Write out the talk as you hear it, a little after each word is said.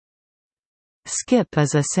Skip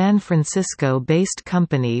is a San Francisco-based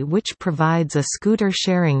company which provides a scooter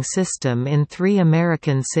sharing system in 3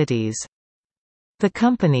 American cities. The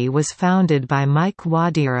company was founded by Mike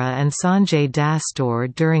Wadira and Sanjay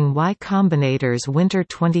Dastor during Y Combinator's Winter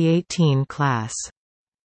 2018 class.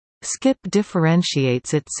 Skip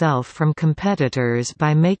differentiates itself from competitors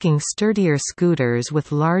by making sturdier scooters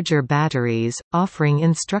with larger batteries, offering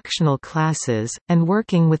instructional classes, and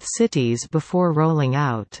working with cities before rolling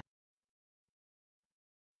out.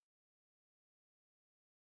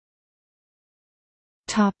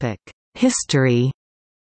 History.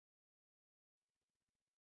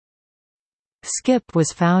 Skip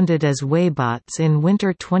was founded as Waybots in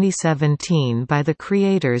winter 2017 by the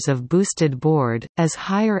creators of Boosted Board, as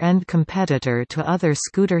higher-end competitor to other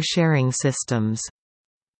scooter sharing systems.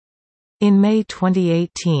 In May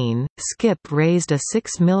 2018, Skip raised a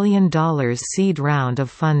 $6 million seed round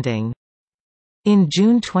of funding. In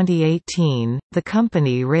June 2018, the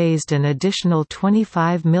company raised an additional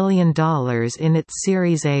 $25 million in its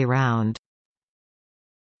Series A round.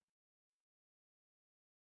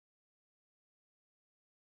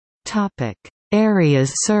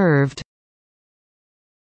 Areas served.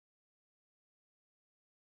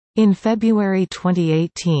 In February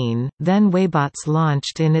 2018, then Waybots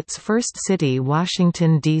launched in its first city,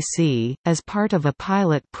 Washington, D.C., as part of a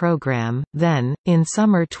pilot program. Then, in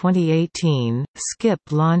summer 2018, Skip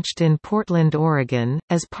launched in Portland, Oregon,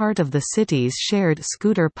 as part of the city's shared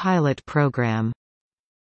scooter pilot program.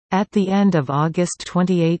 At the end of August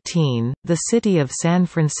 2018, the city of San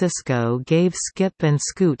Francisco gave Skip and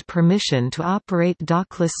Scoot permission to operate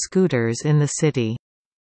dockless scooters in the city.